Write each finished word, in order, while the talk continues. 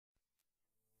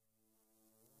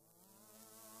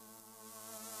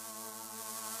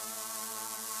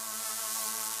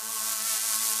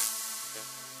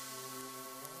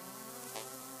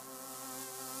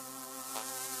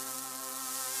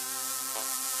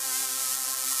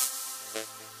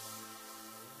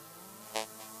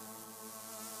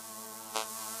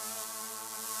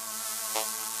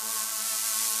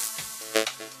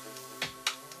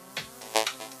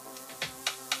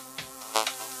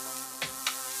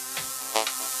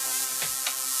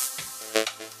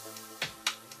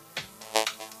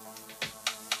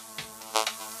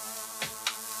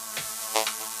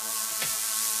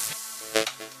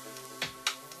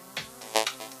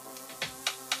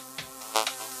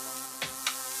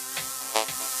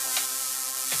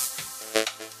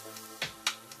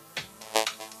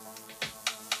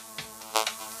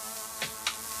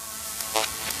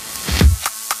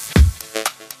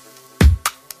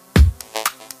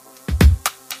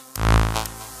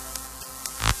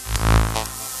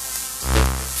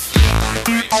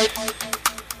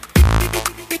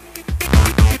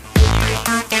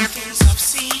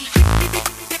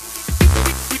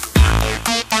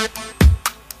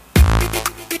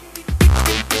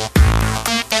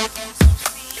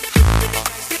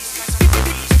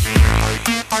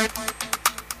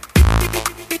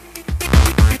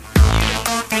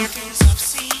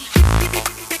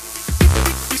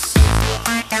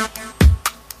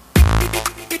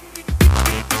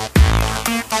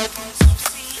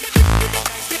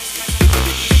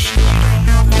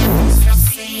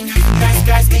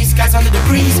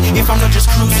If I'm not just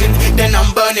cruising, then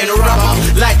I'm burning rubber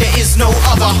like there is no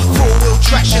other. Four-wheel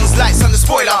tractions, lights on the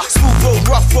spoiler. Smooth road,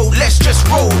 rough road, let's just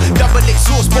roll. Double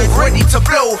exhaust, both ready to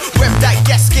blow. Rev that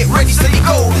gas, get ready, steady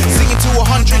go. Singing to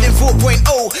 104.0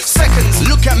 seconds.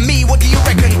 Look at me, what do you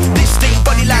reckon? This thing,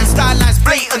 body line, style lines,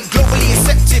 blatant. Globally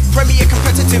accepted, premier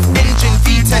competitive. Engine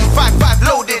V10, 5.5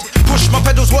 loaded. Push my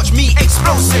pedals, watch me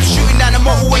explosive. Shooting down the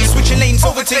motorway, switching lanes,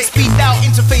 overtake. Speed out,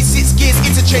 interface, 6 gears,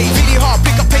 interchange. Really hard,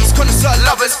 pick up pace, connoisseur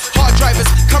lovers. Hard drivers,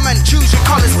 come and choose your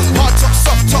colours. Hard top,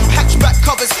 soft top, hatchback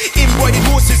covers. Embroidered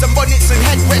horses and bonnets and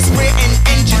headrests. Rear end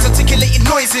engines, articulated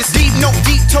noises. Deep note,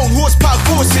 deep tone, horsepower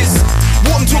forces.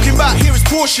 What I'm talking about here is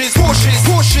Porsches, Porsches,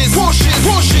 Porsches, Porsches,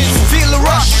 Porsches. Feel the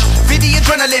rush, feel the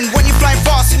adrenaline when you're flying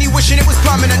fast and you're wishing it was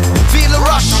permanent. Feel the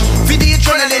rush, feel the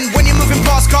adrenaline when you're moving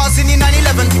past cars in your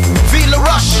 911. Feel the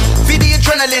rush, feel the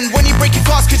adrenaline when you break it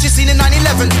fast cause you've seen a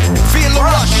 911. Feel the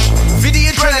rush, feel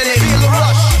the adrenaline, feel the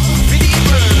rush, feel the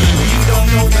adrenaline. You don't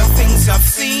know the things I've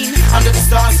seen under the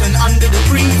stars and under the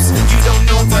breeze. You don't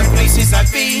know the places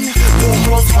I've been. Warm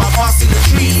roads far past in the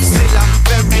trees. Still I'm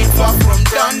very far from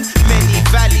done. Many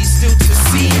valleys still to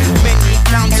see. Many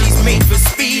counties made for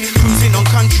speed. Cruising on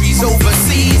countries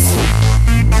overseas.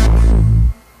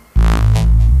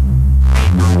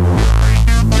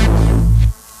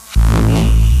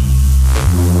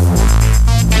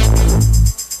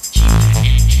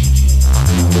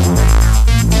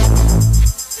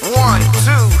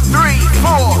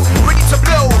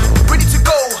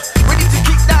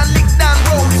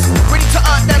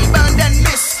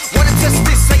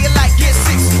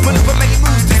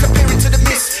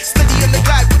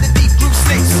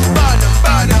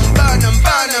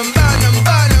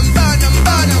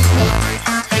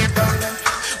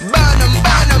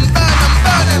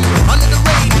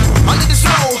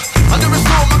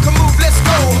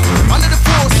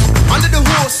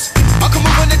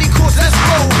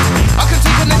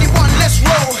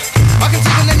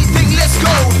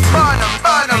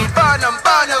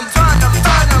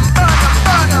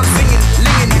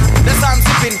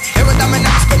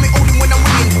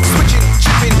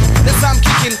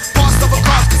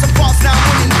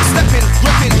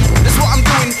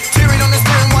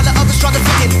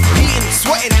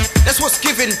 That's what's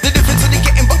given.